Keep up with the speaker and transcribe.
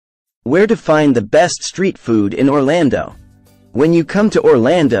Where to find the best street food in Orlando? When you come to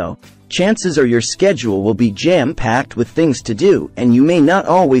Orlando, chances are your schedule will be jam-packed with things to do, and you may not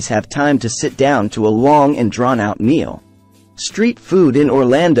always have time to sit down to a long and drawn-out meal. Street food in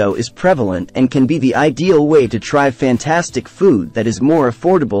Orlando is prevalent and can be the ideal way to try fantastic food that is more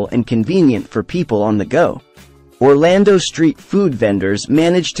affordable and convenient for people on the go. Orlando street food vendors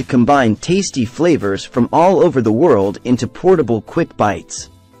manage to combine tasty flavors from all over the world into portable quick bites.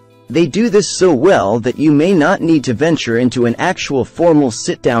 They do this so well that you may not need to venture into an actual formal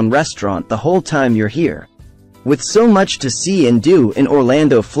sit-down restaurant the whole time you're here. With so much to see and do in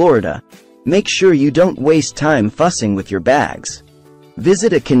Orlando, Florida, make sure you don't waste time fussing with your bags.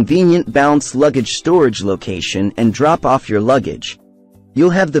 Visit a convenient bounce luggage storage location and drop off your luggage.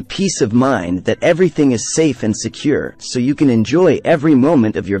 You'll have the peace of mind that everything is safe and secure, so you can enjoy every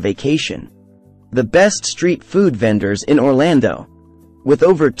moment of your vacation. The best street food vendors in Orlando. With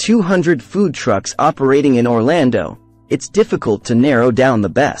over 200 food trucks operating in Orlando, it's difficult to narrow down the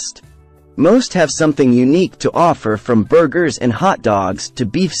best. Most have something unique to offer, from burgers and hot dogs to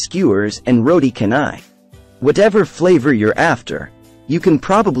beef skewers and roti canai. Whatever flavor you're after, you can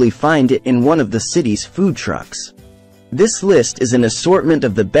probably find it in one of the city's food trucks. This list is an assortment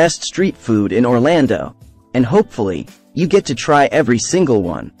of the best street food in Orlando, and hopefully, you get to try every single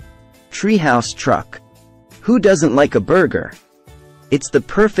one. Treehouse Truck. Who doesn't like a burger? It's the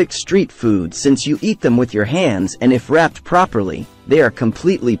perfect street food since you eat them with your hands, and if wrapped properly, they are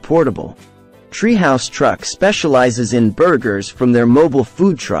completely portable. Treehouse Truck specializes in burgers from their mobile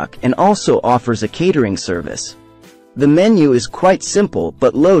food truck and also offers a catering service. The menu is quite simple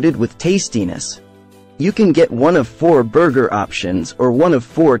but loaded with tastiness. You can get one of 4 burger options or one of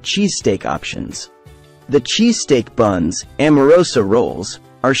 4 cheesesteak options. The cheesesteak buns, Amorosa rolls,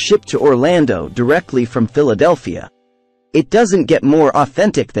 are shipped to Orlando directly from Philadelphia. It doesn't get more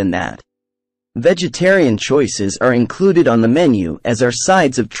authentic than that. Vegetarian choices are included on the menu, as are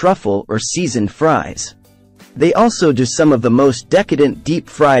sides of truffle or seasoned fries. They also do some of the most decadent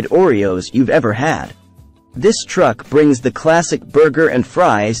deep-fried Oreos you've ever had. This truck brings the classic burger and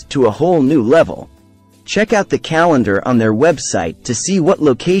fries to a whole new level. Check out the calendar on their website to see what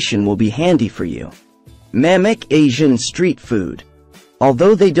location will be handy for you. Mamek Asian Street Food.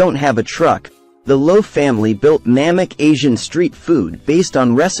 Although they don't have a truck, the Lowe family built Mamek Asian Street Food based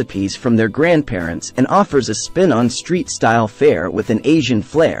on recipes from their grandparents and offers a spin on street-style fare with an Asian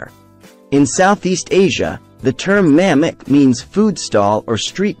flair. In Southeast Asia, the term Mamek means food stall or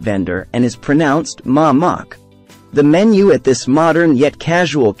street vendor and is pronounced ma-mak. The menu at this modern yet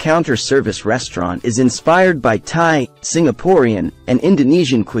casual counter-service restaurant is inspired by Thai, Singaporean, and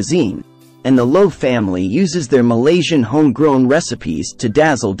Indonesian cuisine, and the Lowe family uses their Malaysian homegrown recipes to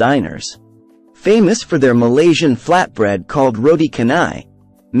dazzle diners. Famous for their Malaysian flatbread called roti canai,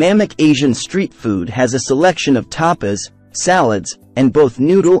 Mamek Asian Street Food has a selection of tapas, salads, and both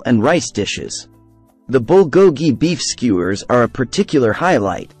noodle and rice dishes. The bulgogi beef skewers are a particular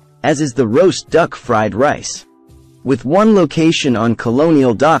highlight, as is the roast duck fried rice. With one location on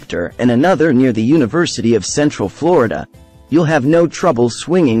Colonial Doctor and another near the University of Central Florida, you'll have no trouble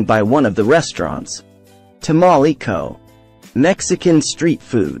swinging by one of the restaurants. Tamale Co. Mexican Street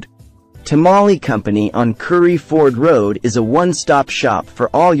Food. Tamale Company on Curry Ford Road is a one-stop shop for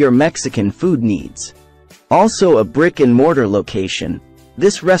all your Mexican food needs. Also a brick-and-mortar location,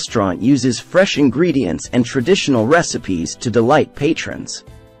 this restaurant uses fresh ingredients and traditional recipes to delight patrons.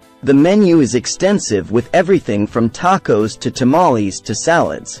 The menu is extensive with everything from tacos to tamales to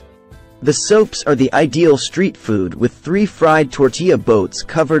salads. The soaps are the ideal street food, with 3 fried tortilla boats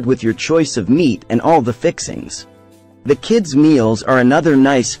covered with your choice of meat and all the fixings. The kids' meals are another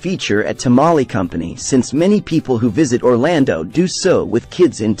nice feature at Tamale Company, since many people who visit Orlando do so with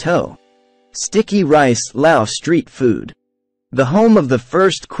kids in tow. Sticky Rice Lao Street Food. The home of the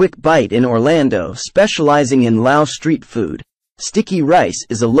first quick bite in Orlando, specializing in Lao street food, Sticky Rice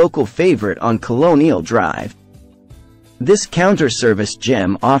is a local favorite on Colonial Drive. This counter-service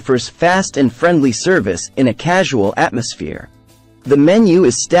gem offers fast and friendly service in a casual atmosphere. The menu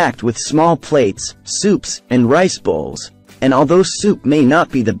is stacked with small plates, soups, and rice bowls, and although soup may not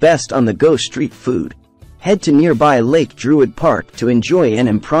be the best on-the-go street food, head to nearby Lake Druid Park to enjoy an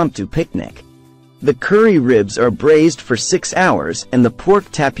impromptu picnic. The curry ribs are braised for 6 hours, and the pork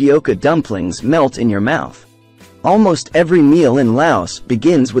tapioca dumplings melt in your mouth. Almost every meal in Laos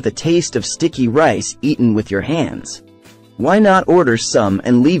begins with a taste of sticky rice eaten with your hands. Why not order some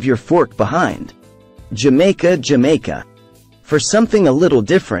and leave your fork behind? Jamaica. For something a little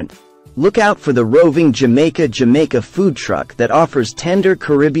different, look out for the roving Jamaica food truck that offers tender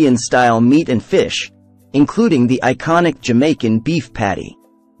Caribbean-style meat and fish, including the iconic Jamaican beef patty.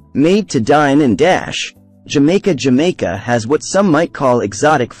 Made to dine and dash, Jamaica has what some might call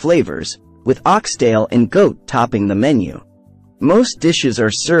exotic flavors, with oxtail and goat topping the menu. Most dishes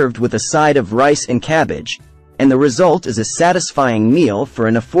are served with a side of rice and cabbage, and the result is a satisfying meal for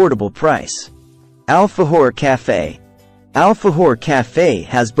an affordable price. Alfajor Cafe. Alfajor Cafe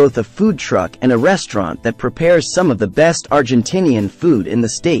has both a food truck and a restaurant that prepares some of the best Argentinian food in the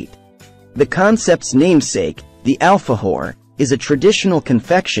state. The concept's namesake, the alfajor, is a traditional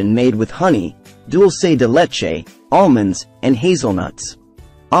confection made with honey, dulce de leche, almonds, and hazelnuts.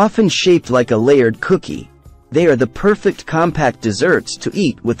 Often shaped like a layered cookie, they are the perfect compact desserts to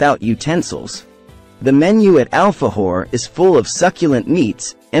eat without utensils. The menu at Alfajor is full of succulent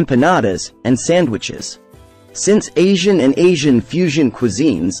meats, empanadas, and sandwiches. Since Asian and Asian fusion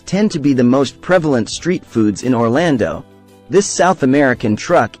cuisines tend to be the most prevalent street foods in Orlando, this South American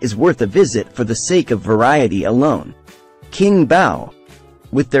truck is worth a visit for the sake of variety alone. King Bao.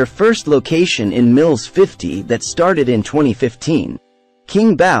 With their first location in Mills 50 that started in 2015,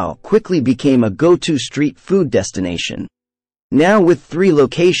 King Bao quickly became a go-to street food destination. Now with 3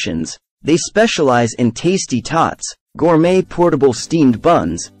 locations, they specialize in tasty tots, gourmet portable steamed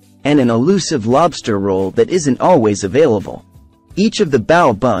buns, and an elusive lobster roll that isn't always available. Each of the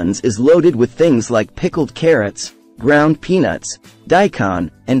Bao buns is loaded with things like pickled carrots, ground peanuts,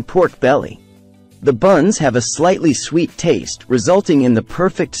 daikon, and pork belly. The buns have a slightly sweet taste, resulting in the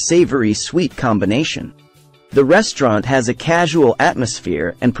perfect savory-sweet combination. The restaurant has a casual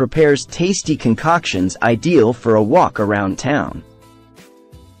atmosphere and prepares tasty concoctions ideal for a walk around town.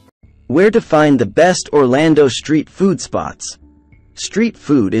 Where to find the best Orlando street food spots? Street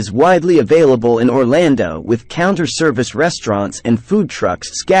food is widely available in Orlando with counter-service restaurants and food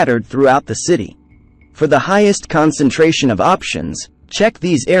trucks scattered throughout the city. For the highest concentration of options, check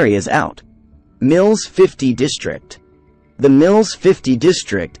these areas out. Mills 50 District. The Mills 50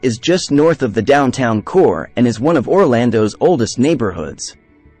 District is just north of the downtown core and is one of Orlando's oldest neighborhoods.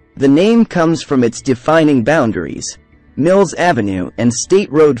 The name comes from its defining boundaries, Mills Avenue and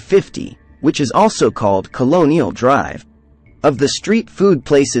State Road 50, which is also called Colonial Drive. Of the street food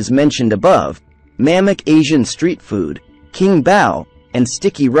places mentioned above, Mammoth Asian Street Food, King Bao, and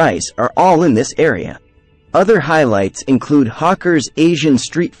Sticky Rice are all in this area. Other highlights include Hawker's Asian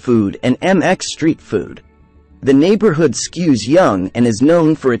Street Food and MX Street Food. The neighborhood skews young and is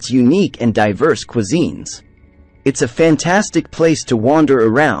known for its unique and diverse cuisines. It's a fantastic place to wander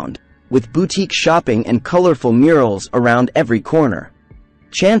around, with boutique shopping and colorful murals around every corner.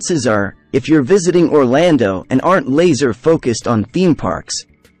 Chances are, if you're visiting Orlando and aren't laser-focused on theme parks,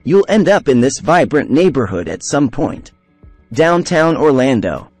 you'll end up in this vibrant neighborhood at some point. Downtown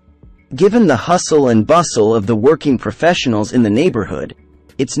Orlando. Given the hustle and bustle of the working professionals in the neighborhood,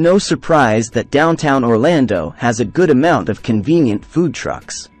 it's no surprise that downtown Orlando has a good amount of convenient food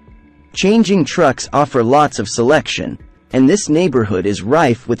trucks. Changing trucks offer lots of selection, and this neighborhood is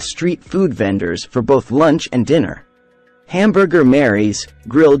rife with street food vendors for both lunch and dinner. Hamburger Mary's,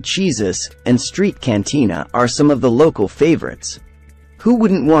 grilled cheeses, and street cantina are some of the local favorites. Who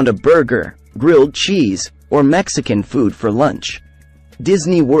wouldn't want a burger, grilled cheese, or Mexican food for lunch?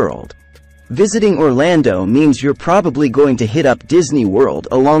 Disney World. Visiting Orlando means you're probably going to hit up Disney World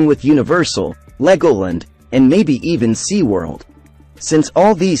along with Universal, Legoland, and maybe even SeaWorld. Since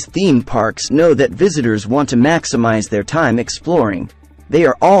all these theme parks know that visitors want to maximize their time exploring, they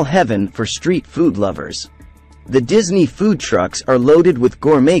are all heaven for street food lovers. The Disney food trucks are loaded with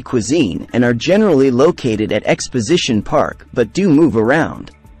gourmet cuisine and are generally located at Exposition Park but do move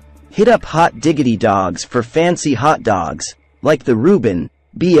around. Hit up Hot Diggity Dogs for fancy hot dogs, like the Reuben,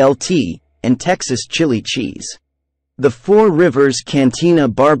 BLT, and Texas Chili Cheese. The Four Rivers Cantina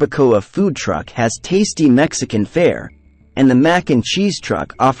Barbacoa food truck has tasty Mexican fare, and the Mac and Cheese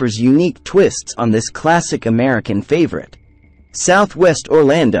truck offers unique twists on this classic American favorite. Southwest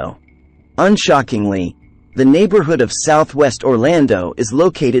Orlando. Unshockingly, the neighborhood of Southwest Orlando is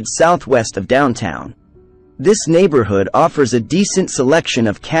located southwest of downtown. This neighborhood offers a decent selection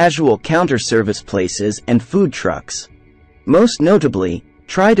of casual counter-service places and food trucks. Most notably,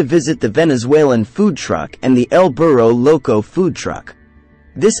 try to visit the Venezuelan food truck and the El Burro Loco food truck.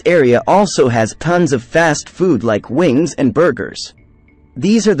 This area also has tons of fast food like wings and burgers.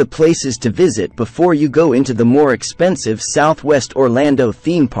 These are the places to visit before you go into the more expensive Southwest Orlando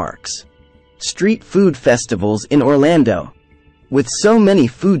theme parks. Street food festivals in Orlando. With so many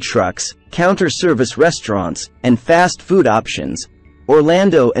food trucks, counter-service restaurants, and fast food options,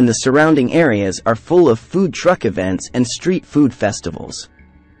 Orlando and the surrounding areas are full of food truck events and street food festivals.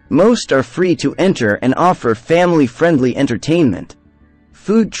 Most are free to enter and offer family-friendly entertainment.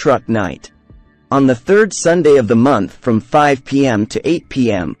 Food Truck Night. On the third Sunday of the month from 5 p.m. to 8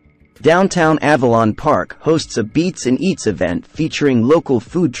 p.m., Downtown Avalon Park hosts a Beats and Eats event featuring local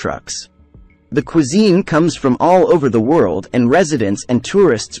food trucks. The cuisine comes from all over the world, and residents and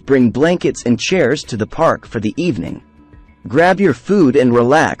tourists bring blankets and chairs to the park for the evening. Grab your food and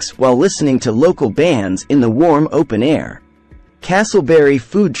relax while listening to local bands in the warm open air. Castleberry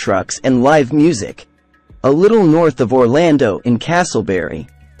food trucks and live music. A little north of Orlando in Castleberry,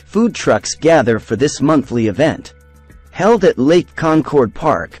 food trucks gather for this monthly event. Held at Lake Concord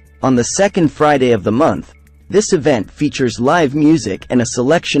Park, on the second Friday of the month, this event features live music and a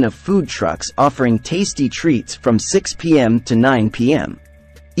selection of food trucks offering tasty treats from 6 p.m. to 9 p.m.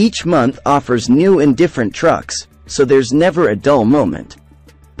 Each month offers new and different trucks, so there's never a dull moment.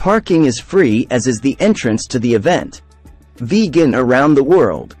 Parking is free, as is the entrance to the event. Vegan around the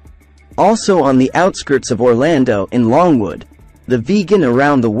world. Also on the outskirts of Orlando in Longwood, the Vegan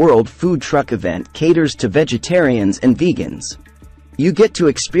Around the World food truck event caters to vegetarians and vegans. You get to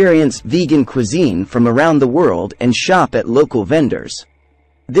experience vegan cuisine from around the world and shop at local vendors.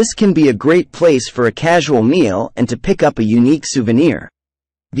 This can be a great place for a casual meal and to pick up a unique souvenir.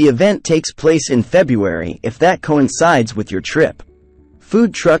 The event takes place in February if that coincides with your trip.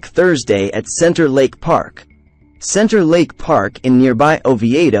 Food Truck Thursday at Center Lake Park. Center Lake Park in nearby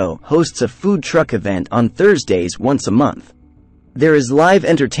Oviedo hosts a food truck event on Thursdays once a month. There is live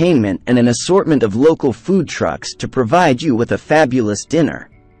entertainment and an assortment of local food trucks to provide you with a fabulous dinner.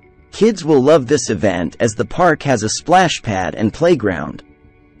 Kids will love this event as the park has a splash pad and playground.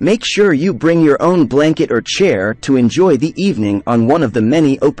 Make sure you bring your own blanket or chair to enjoy the evening on one of the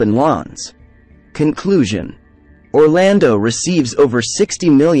many open lawns. Conclusion. Orlando receives over 60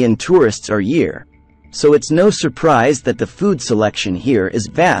 million tourists a year, so it's no surprise that the food selection here is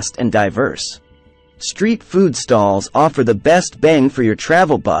vast and diverse. Street food stalls offer the best bang for your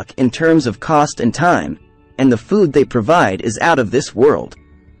travel buck in terms of cost and time, and the food they provide is out of this world.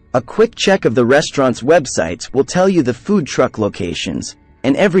 A quick check of the restaurant's websites will tell you the food truck locations,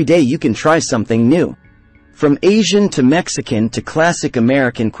 and every day you can try something new. From Asian to Mexican to classic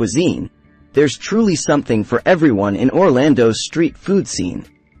American cuisine, there's truly something for everyone in Orlando's street food scene.